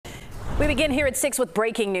We begin here at 6 with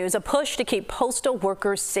breaking news. A push to keep postal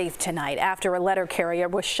workers safe tonight after a letter carrier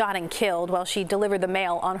was shot and killed while she delivered the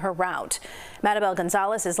mail on her route. Marybel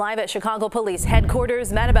Gonzalez is live at Chicago Police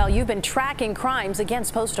Headquarters. Marybel, you've been tracking crimes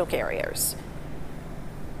against postal carriers.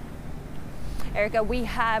 Erica,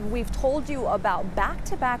 we've told you about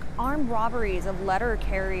back-to-back armed robberies of letter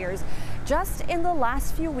carriers just in the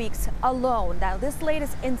last few weeks alone. Now, this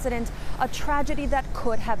latest incident, a tragedy that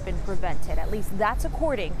could have been prevented. At least that's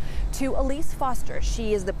according to Elise Foster.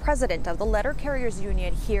 She is the president of the Letter Carriers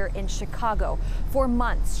Union here in Chicago. For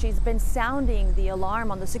months, she's been sounding the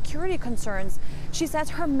alarm on the security concerns she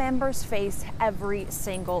says her members face every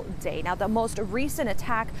single day. Now, the most recent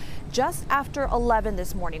attack just after 11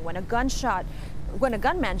 this morning when a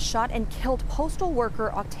gunman shot and killed postal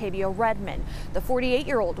worker Octavia Redmond. The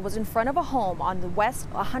 48-year-old was in front of a home on the West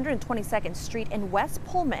 122nd Street in West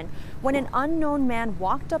Pullman when an unknown man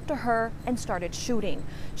walked up to her and started shooting.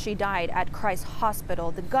 She died at Christ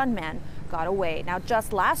Hospital. The gunman got away. Now,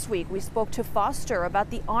 just last week, we spoke to Foster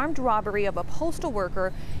about the armed robbery of a postal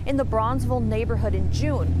worker in the Bronzeville neighborhood in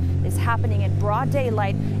June. It's happening in broad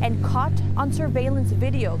daylight and caught on surveillance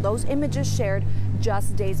video. Those images shared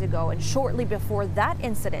just days ago. And shortly before that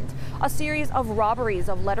incident, a series of robberies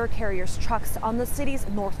of letter carriers trucks on the city's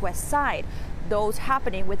northwest side. Those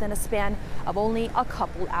happening within a span of only a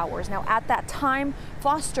couple hours. Now, at that time,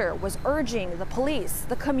 Foster was urging the police,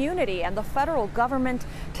 the community, and the federal government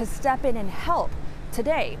to step in and help.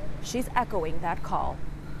 Today, she's echoing that call.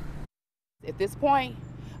 At this point,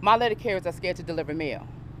 my letter carriers are scared to deliver mail.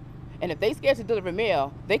 And if they're scared to deliver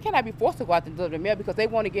mail, they cannot be forced to go out and deliver mail because they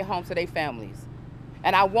want to get home to their families.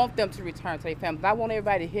 And I want them to return to their families. I want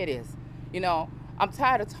everybody to hear this. You know, I'm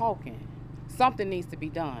tired of talking. Something needs to be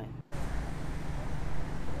done.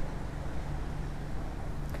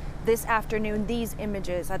 This afternoon, these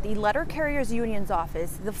images at the Letter Carriers Union's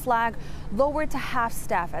office, the flag lowered to half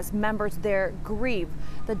staff as members there grieve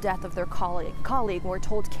the death of their colleague. We're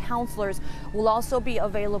told counselors will also be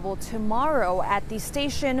available tomorrow at the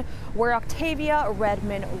station where Octavia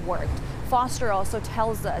Redmond worked. Foster also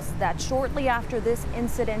tells us that shortly after this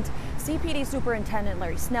incident, CPD Superintendent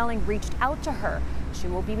Larry Snelling reached out to her. She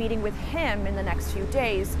will be meeting with him in the next few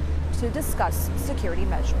days to discuss security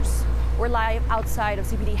measures. We're live outside of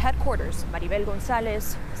CPD headquarters. Marybel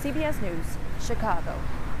Gonzalez, CBS News, Chicago.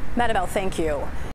 Marybel, thank you.